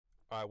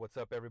What's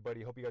up,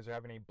 everybody? Hope you guys are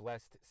having a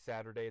blessed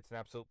Saturday. It's an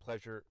absolute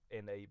pleasure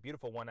and a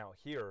beautiful one out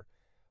here.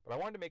 But I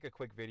wanted to make a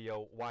quick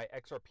video why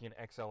XRP and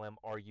XLM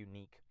are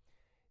unique.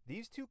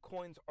 These two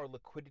coins are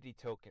liquidity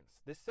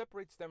tokens. This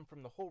separates them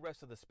from the whole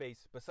rest of the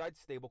space,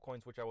 besides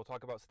stablecoins, which I will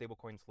talk about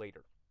stablecoins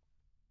later.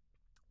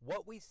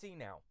 What we see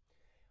now,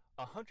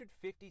 $156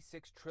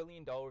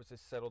 trillion is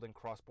settled in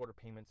cross-border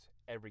payments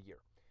every year.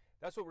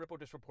 That's what Ripple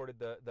just reported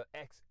the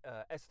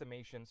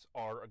estimations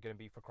are going to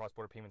be for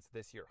cross-border payments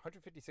this year,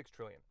 156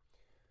 trillion.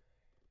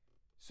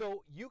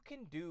 So you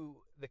can do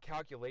the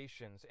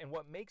calculations, and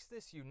what makes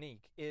this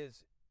unique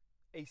is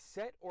a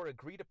set or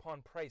agreed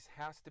upon price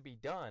has to be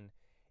done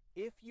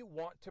if you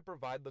want to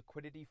provide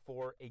liquidity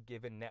for a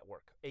given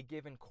network, a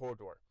given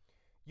corridor.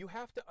 You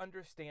have to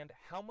understand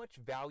how much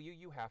value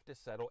you have to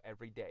settle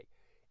every day.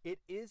 It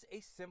is a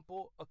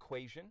simple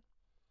equation.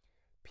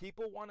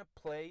 People want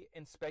to play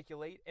and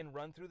speculate and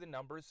run through the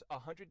numbers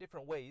 100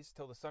 different ways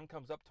till the sun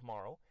comes up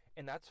tomorrow,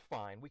 and that's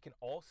fine. We can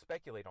all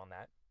speculate on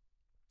that.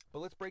 But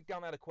let's break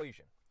down that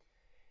equation.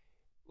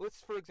 Let's,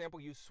 for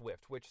example, use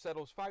Swift, which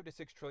settles $5 to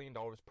 $6 trillion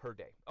per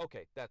day.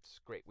 Okay, that's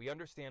great. We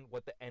understand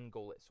what the end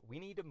goal is. We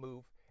need to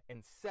move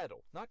and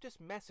settle, not just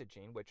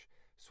messaging, which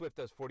Swift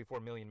does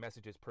 44 million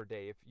messages per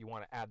day if you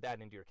want to add that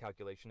into your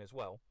calculation as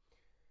well.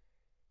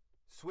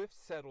 Swift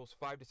settles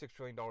 $5 to $6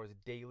 trillion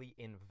daily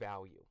in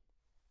value.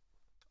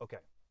 Okay,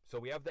 so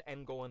we have the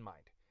end goal in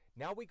mind.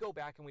 Now we go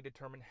back and we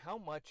determine how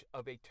much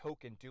of a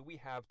token do we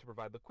have to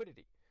provide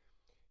liquidity.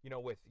 You know,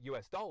 with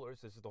US dollars,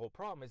 this is the whole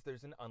problem, is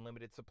there's an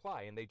unlimited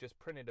supply, and they just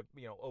printed,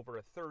 over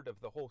a third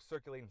of the whole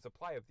circulating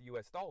supply of the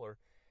US dollar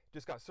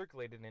just got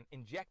circulated and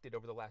injected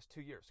over the last 2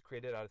 years,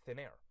 created out of thin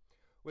air.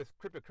 With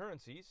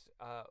cryptocurrencies,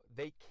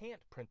 they can't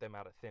print them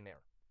out of thin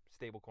air.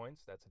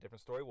 Stablecoins, that's a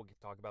different story. We'll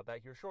talk about that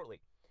here shortly.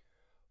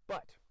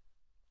 But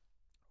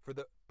for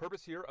the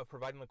purpose here of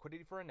providing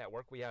liquidity for a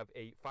network, we have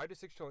a $5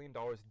 to $6 trillion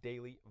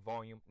daily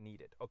volume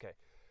needed. Okay,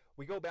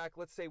 we go back,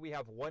 let's say we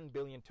have 1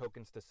 billion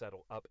tokens to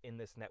settle up in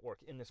this network,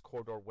 in this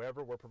corridor,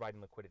 wherever we're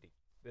providing liquidity.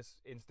 This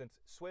instance,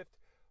 Swift,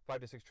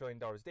 $5 to $6 trillion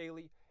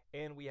daily,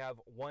 and we have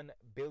 1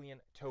 billion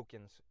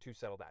tokens to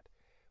settle that.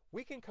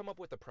 We can come up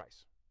with a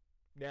price.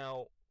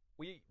 Now,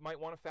 we might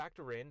want to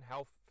factor in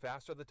how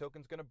fast are the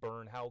tokens going to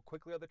burn, how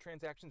quickly are the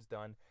transactions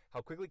done, how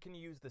quickly can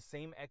you use the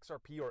same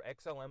XRP or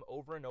XLM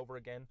over and over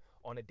again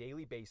on a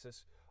daily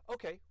basis.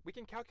 Okay, we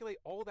can calculate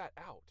all that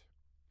out.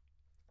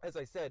 As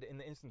I said, in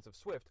the instance of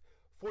Swift,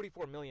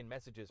 44 million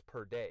messages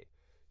per day.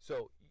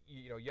 So,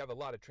 you have a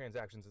lot of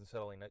transactions and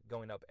settling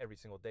going up every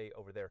single day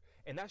over there.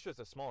 And that's just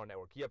a smaller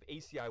network. You have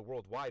ACI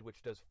worldwide,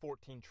 which does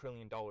 $14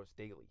 trillion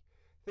daily.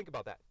 Think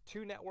about that.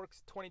 2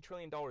 networks, $20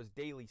 trillion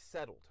daily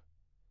settled.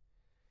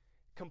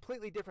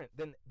 Completely different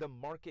than the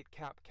market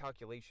cap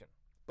calculation.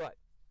 But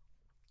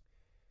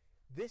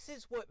this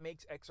is what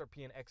makes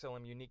XRP and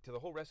XLM unique to the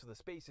whole rest of the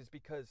space, is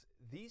because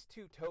these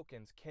two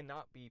tokens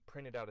cannot be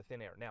printed out of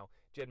thin air. Now,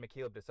 Jed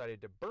McCaleb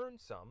decided to burn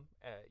some.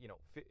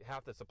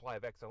 Half the supply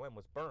of XLM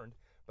was burned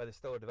by the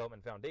Stellar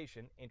Development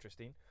Foundation.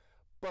 Interesting.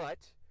 But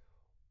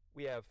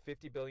we have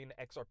 50 billion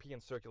XRP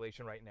in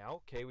circulation right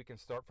now. Okay, we can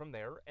start from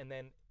there. And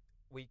then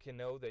we can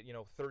know that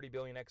 30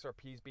 billion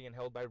XRPs being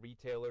held by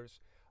retailers,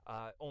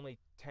 only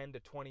 10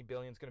 to 20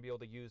 billion is going to be able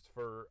to use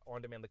for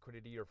on-demand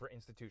liquidity or for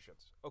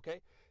institutions.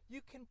 Okay,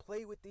 you can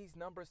play with these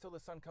numbers till the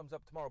sun comes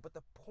up tomorrow. But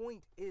the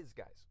point is,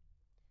 guys,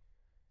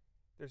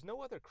 there's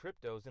no other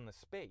cryptos in the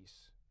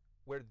space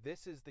where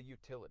this is the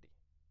utility.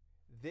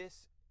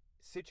 This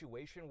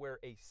situation where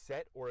a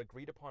set or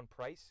agreed upon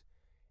price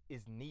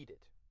is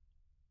needed.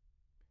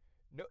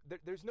 No,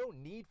 there's no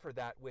need for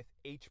that with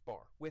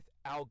HBAR, with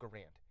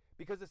Algorand.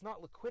 Because it's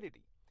not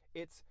liquidity.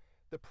 It's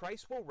the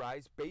price will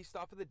rise based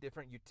off of the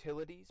different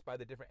utilities, by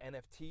the different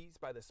NFTs,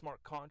 by the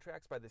smart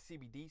contracts, by the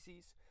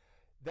cbdcs.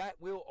 That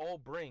will all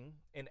bring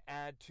and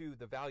add to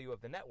the value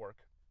of the network.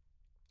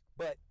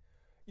 But,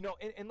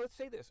 and let's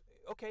say this.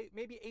 Okay,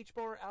 maybe HBAR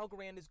or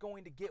Algorand is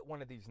going to get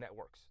one of these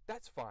networks.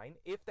 That's fine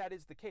if that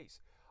is the case.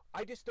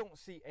 I just don't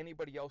see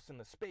anybody else in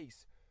the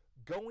space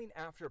going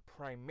after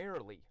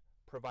primarily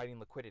providing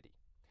liquidity.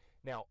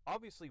 Now,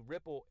 obviously,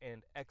 Ripple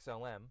and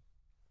XLM,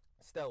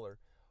 Stellar,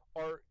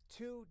 are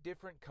 2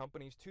 different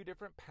companies, 2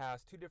 different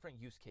paths, 2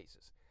 different use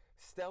cases.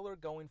 Stellar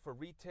going for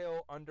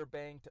retail,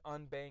 underbanked,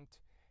 unbanked,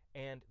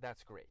 and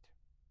that's great.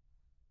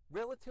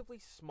 Relatively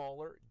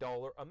smaller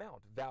dollar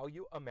amount,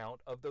 value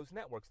amount of those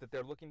networks that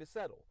they're looking to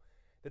settle,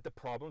 that the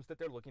problems that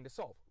they're looking to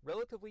solve,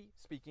 relatively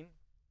speaking,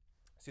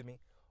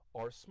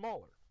 are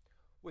smaller.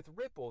 With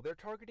Ripple, they're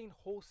targeting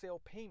wholesale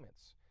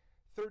payments,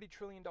 $30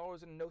 trillion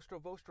in Nostro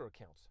Vostro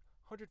accounts,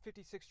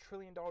 $156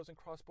 trillion in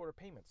cross-border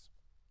payments.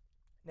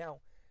 Now,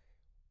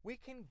 we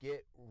can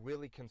get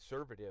really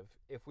conservative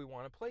if we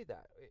want to play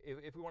that,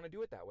 if we want to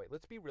do it that way.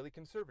 Let's be really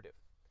conservative.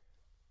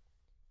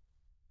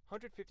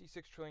 $156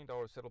 trillion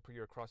settled per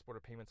year cross-border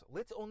payments.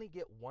 Let's only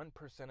get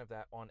 1% of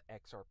that on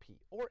XRP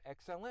or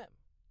XLM.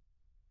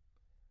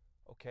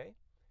 Okay?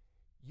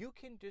 You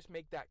can just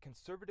make that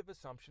conservative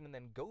assumption and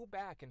then go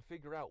back and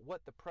figure out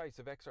what the price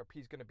of XRP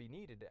is going to be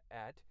needed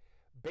at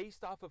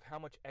based off of how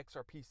much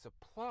XRP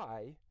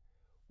supply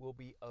will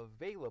be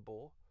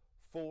available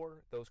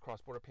for those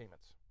cross-border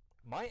payments.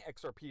 My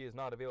XRP is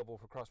not available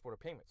for cross-border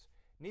payments.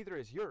 Neither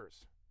is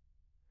yours.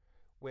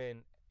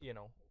 When,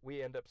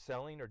 we end up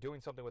selling or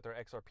doing something with our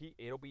XRP,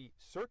 it'll be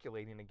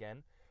circulating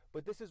again.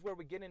 But this is where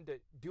we get into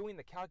doing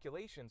the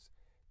calculations.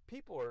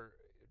 People are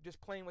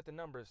just playing with the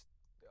numbers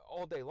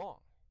all day long,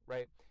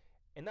 right?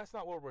 And that's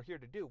not what we're here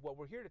to do. What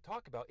we're here to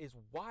talk about is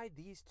why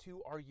these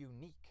two are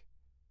unique.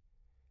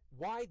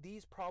 Why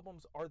these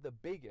problems are the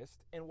biggest,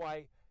 and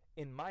why,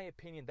 in my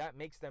opinion, that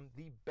makes them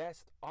the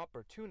best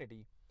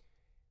opportunity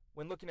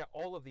when looking at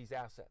all of these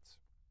assets.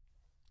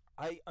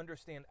 I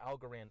understand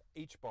Algorand,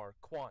 HBAR,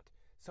 Quant,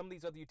 some of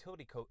these other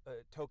utility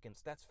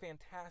tokens. That's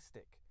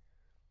fantastic.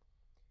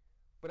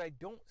 But I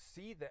don't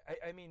see that.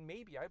 I mean,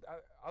 maybe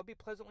I'll be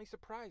pleasantly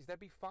surprised.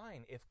 That'd be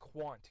fine if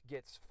Quant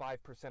gets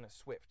 5% of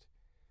Swift.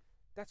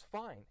 That's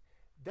fine.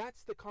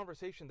 That's the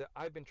conversation that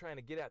I've been trying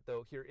to get at,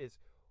 though, here is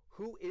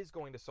who is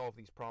going to solve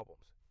these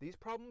problems? These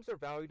problems are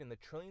valued in the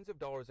trillions of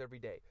dollars every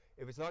day.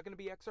 If it's not going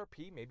to be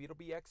XRP, maybe it'll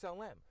be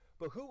XLM.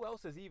 But who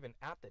else is even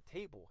at the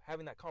table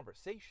having that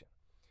conversation?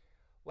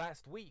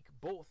 Last week,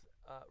 both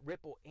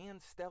Ripple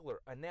and Stellar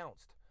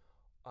announced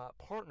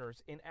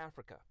partners in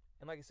Africa.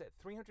 And like I said,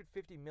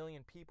 350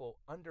 million people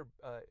under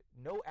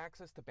no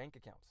access to bank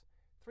accounts.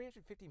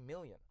 350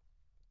 million.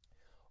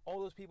 All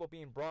those people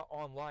being brought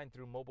online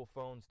through mobile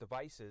phones,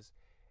 devices,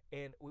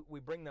 and we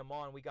bring them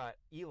on. We got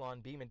Elon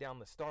beaming down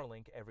the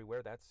Starlink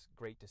everywhere. That's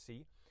great to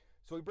see.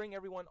 So we bring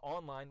everyone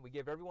online. We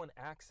give everyone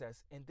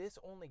access, and this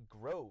only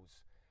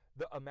grows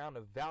the amount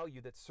of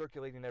value that's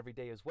circulating every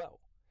day as well.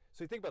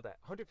 So you think about that,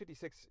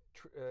 156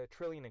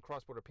 trillion in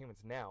cross-border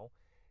payments now.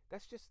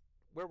 That's just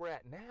where we're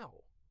at now.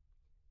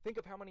 Think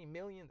of how many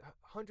millions,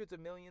 hundreds of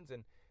millions,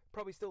 and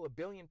probably still a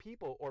billion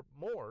people or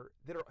more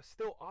that are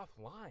still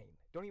offline,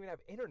 don't even have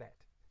internet.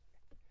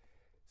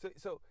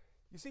 So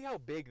you see how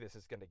big this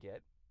is going to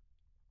get.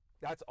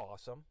 That's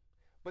awesome.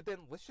 But then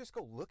let's just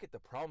go look at the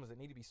problems that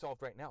need to be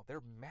solved right now.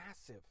 They're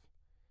massive.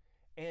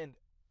 And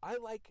I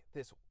like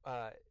this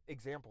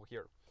example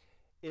here.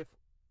 If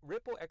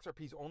Ripple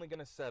XRP is only going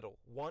to settle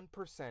 1%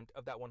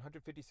 of that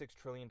 $156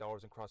 trillion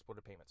in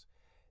cross-border payments,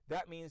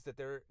 that means that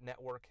their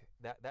network,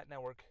 that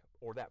network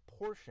or that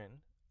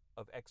portion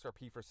of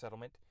XRP for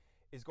settlement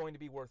is going to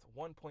be worth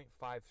 $1.56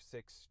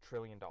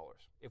 trillion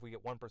if we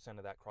get 1%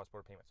 of that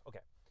cross-border payments. Okay.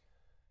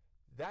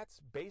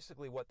 That's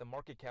basically what the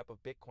market cap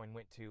of Bitcoin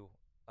went to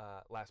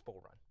last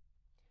bull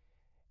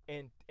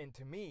run. And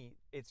to me,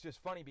 it's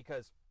just funny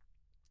because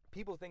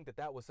people think that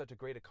that was such a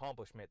great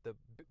accomplishment.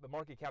 The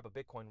market cap of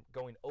Bitcoin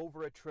going over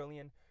 $1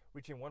 trillion,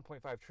 reaching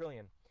 1.5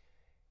 trillion.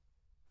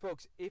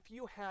 Folks, if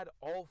you had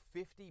all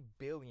 50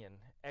 billion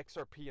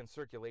XRP in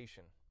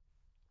circulation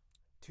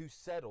to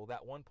settle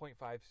that 1.56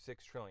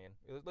 trillion,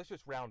 let's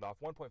just round off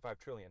 1.5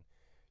 trillion,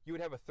 you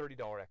would have a $30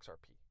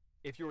 XRP.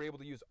 If you were able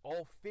to use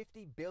all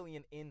 50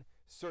 billion in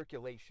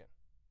circulation.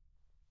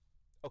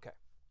 Okay.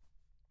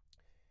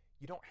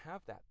 You don't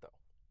have that though.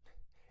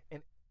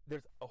 And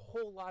there's a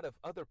whole lot of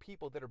other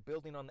people that are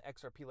building on the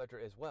XRP ledger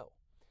as well.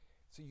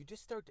 So you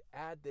just start to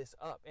add this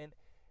up. And,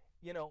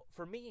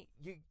 for me,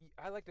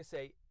 I like to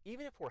say,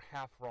 even if we're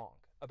half wrong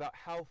about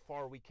how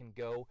far we can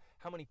go,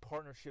 how many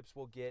partnerships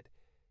we'll get,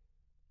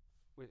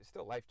 it's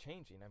still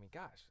life-changing. I mean,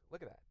 gosh,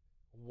 look at that.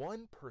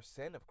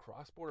 1% of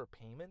cross-border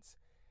payments,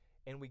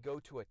 and we go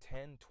to a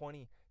 $10,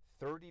 $20,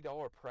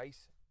 $30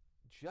 price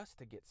just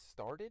to get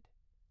started.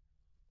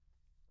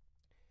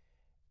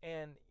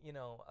 And,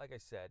 like I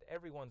said,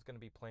 everyone's going to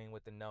be playing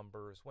with the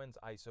numbers. When's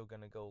ISO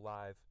going to go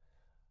live?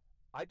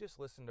 I just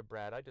listened to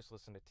Brad. I just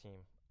listened to Team.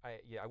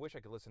 I wish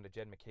I could listen to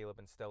Jed McCaleb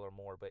and Stellar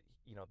more, but,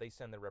 they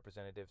send their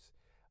representatives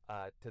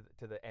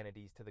to the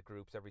entities, to the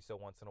groups every so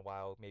once in a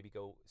while, maybe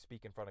go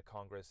speak in front of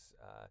Congress.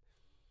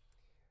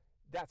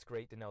 That's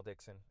great. Danelle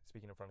Dixon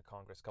speaking in front of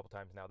Congress a couple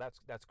times now.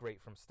 That's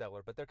great from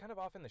Stellar, but they're kind of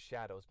off in the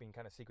shadows, being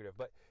kind of secretive.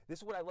 But this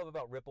is what I love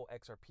about Ripple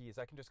XRP is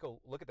I can just go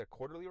look at their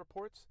quarterly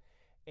reports,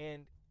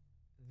 and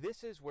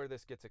this is where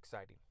this gets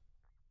exciting.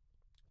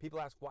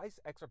 People ask, why is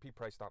XRP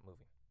price not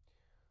moving?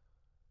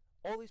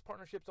 All these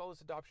partnerships, all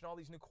this adoption, all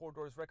these new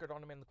corridors, record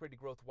on-demand liquidity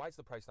growth, why is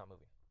the price not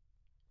moving?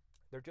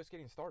 They're just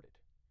getting started.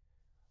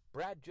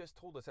 Brad just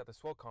told us at the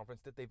Swell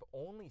Conference that they've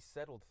only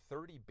settled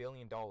 $30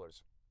 billion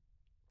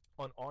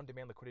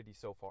on-demand liquidity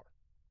so far.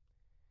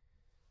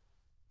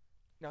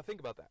 Now think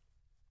about that.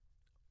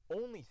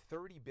 Only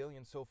 $30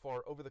 billion so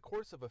far over the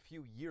course of a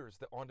few years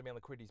that on-demand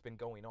liquidity has been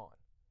going on.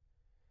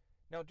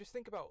 Now just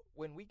think about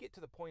when we get to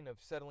the point of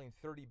settling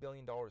 $30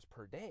 billion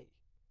per day,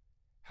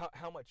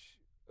 how much,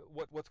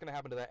 what's going to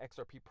happen to that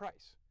XRP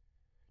price?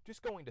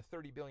 Just going to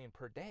 30 billion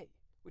per day,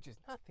 which is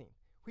nothing.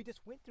 We just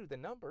went through the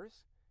numbers.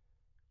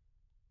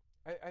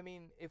 I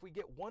mean, if we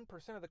get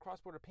 1% of the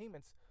cross-border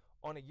payments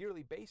on a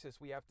yearly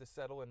basis, we have to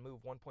settle and move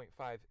 $1.56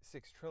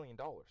 trillion,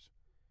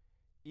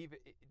 even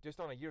just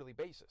on a yearly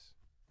basis.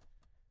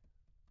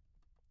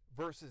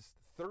 Versus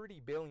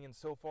 30 billion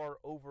so far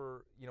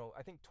over,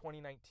 I think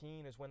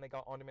 2019 is when they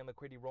got on-demand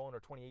liquidity rolling, or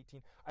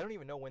 2018. I don't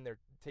even know when they're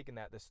taking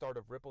that, the start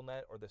of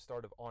RippleNet or the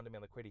start of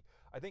on-demand liquidity.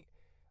 I think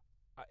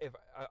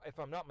if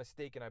I'm not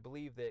mistaken, I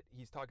believe that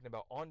he's talking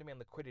about on-demand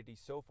liquidity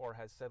so far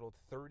has settled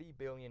 $30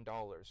 billion,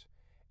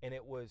 and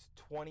it was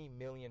 20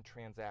 million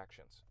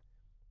transactions.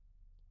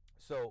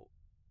 So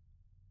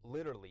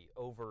literally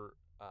over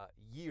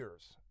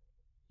years,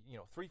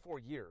 3-4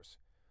 years,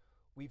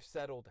 we've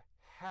settled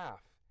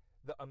half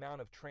the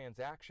amount of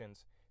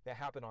transactions that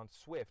happen on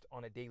Swift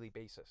on a daily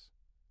basis.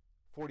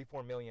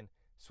 44 million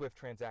Swift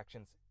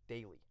transactions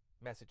daily,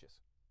 messages.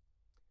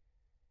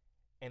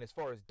 And as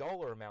far as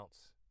dollar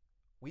amounts,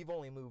 we've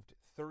only moved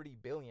 30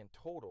 billion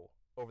total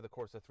over the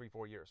course of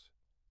 3-4 years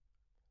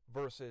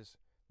versus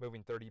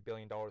moving $30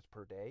 billion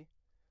per day,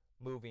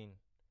 moving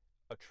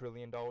 $1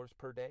 trillion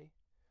per day,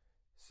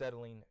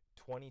 settling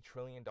 $20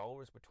 trillion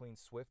between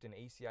Swift and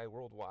ACI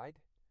worldwide.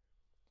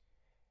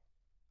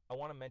 I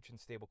want to mention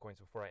stablecoins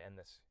before I end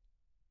this.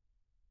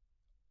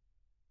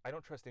 I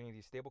don't trust any of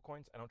these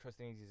stablecoins. I don't trust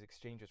any of these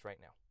exchanges right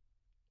now.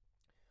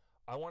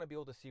 I want to be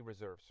able to see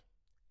reserves.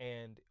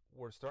 And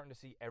we're starting to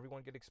see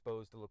everyone get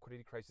exposed. The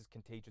liquidity crisis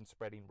contagion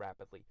spreading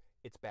rapidly.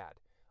 It's bad.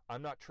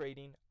 I'm not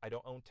trading. I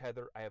don't own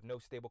Tether. I have no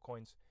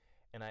stablecoins.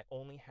 And I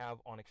only have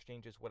on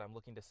exchanges what I'm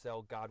looking to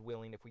sell, God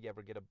willing, if we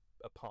ever get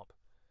a pump.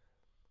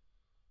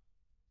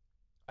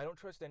 I don't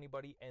trust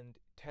anybody, and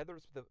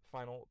Tether's the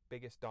final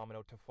biggest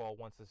domino to fall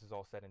once this is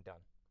all said and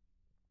done.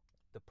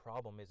 The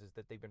problem is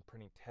that they've been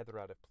printing Tether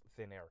out of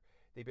thin air.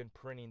 They've been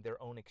printing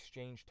their own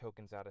exchange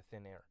tokens out of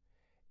thin air.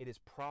 It has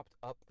propped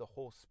up the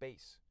whole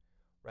space,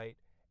 right?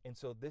 And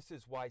so this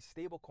is why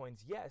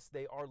stablecoins, yes,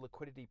 they are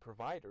liquidity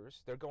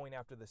providers. They're going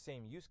after the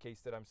same use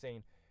case that I'm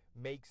saying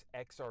makes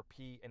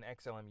XRP and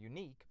XLM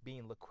unique,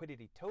 being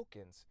liquidity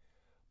tokens,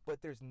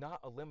 but there's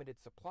not a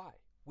limited supply.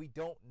 We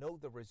don't know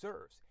the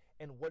reserves.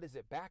 And what is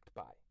it backed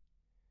by?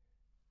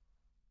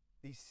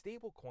 These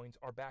stable coins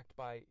are backed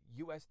by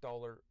US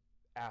dollar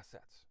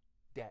assets,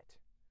 debt.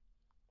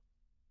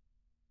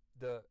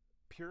 The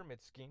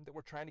pyramid scheme that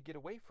we're trying to get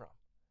away from.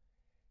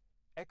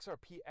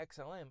 XRP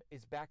XLM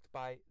is backed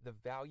by the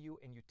value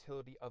and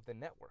utility of the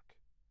network.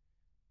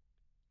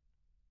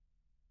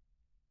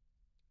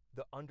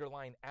 The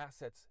underlying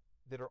assets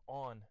that are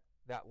on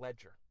that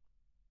ledger,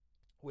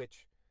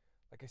 which,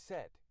 like I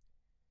said,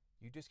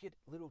 you just get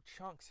little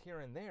chunks here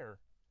and there.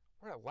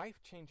 We're at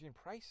life-changing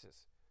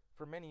prices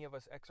for many of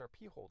us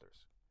XRP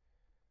holders.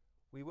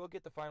 We will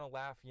get the final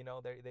laugh.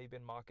 They've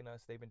been mocking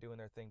us. They've been doing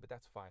their thing, but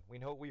that's fine. We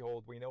know what we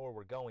hold. We know where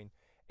we're going.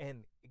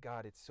 And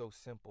God, it's so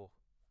simple.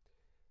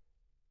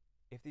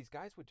 If these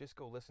guys would just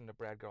go listen to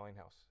Brad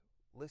Garlinghouse,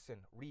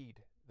 read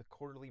the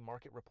quarterly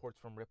market reports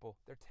from Ripple,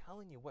 they're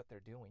telling you what they're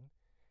doing.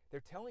 They're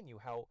telling you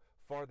how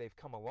far they've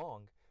come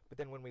along. But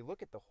then when we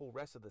look at the whole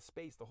rest of the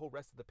space, the whole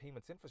rest of the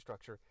payments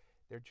infrastructure,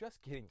 they're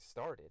just getting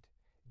started.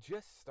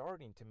 Just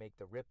starting to make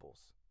the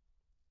ripples.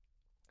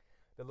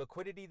 The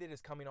liquidity that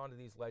is coming onto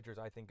these ledgers,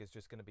 I think, is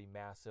just going to be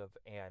massive,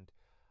 and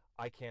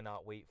I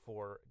cannot wait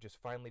for just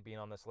finally being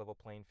on this level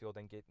playing field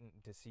and getting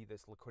to see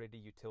this liquidity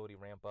utility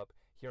ramp up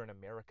here in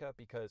America,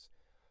 because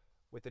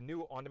with the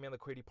new on-demand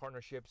liquidity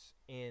partnerships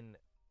in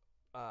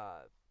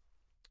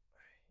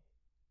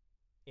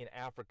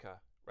Africa,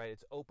 right,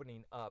 it's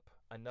opening up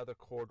another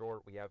corridor.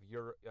 We have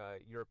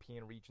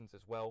European regions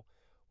as well.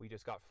 We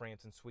just got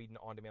France and Sweden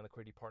on-demand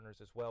liquidity partners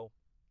as well.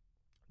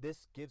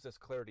 This gives us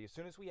clarity. As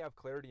soon as we have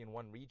clarity in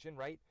one region,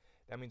 right,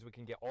 that means we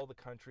can get all the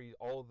countries,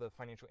 all the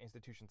financial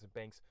institutions and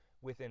banks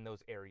within those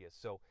areas.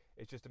 So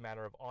it's just a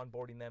matter of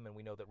onboarding them, and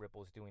we know that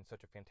Ripple is doing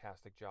such a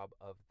fantastic job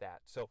of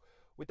that. So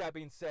with that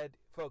being said,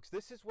 folks,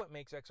 this is what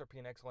makes XRP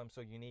and XLM so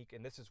unique,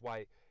 and this is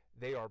why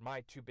they are my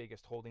two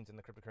biggest holdings in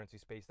the cryptocurrency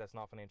space. That's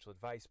not financial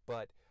advice,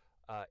 but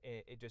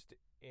it just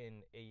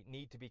in a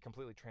need to be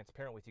completely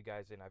transparent with you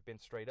guys, and I've been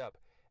straight up.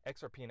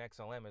 XRP and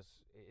XLM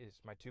is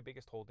my two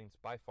biggest holdings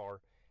by far.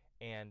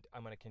 And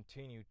I'm going to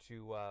continue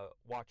to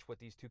watch what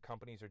these two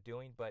companies are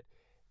doing, but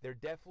they're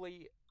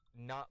definitely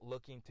not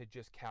looking to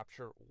just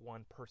capture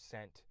 1%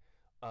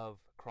 of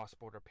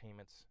cross-border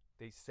payments.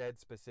 They said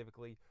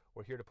specifically,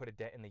 we're here to put a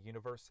dent in the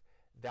universe.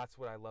 That's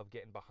what I love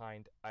getting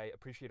behind. I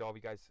appreciate all of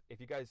you guys. If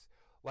you guys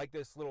like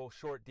this little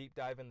short deep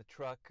dive in the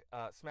truck,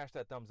 smash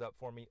that thumbs up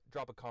for me.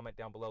 Drop a comment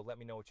down below. Let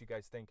me know what you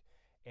guys think.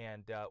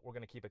 And we're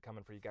going to keep it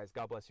coming for you guys.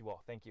 God bless you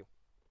all. Thank you.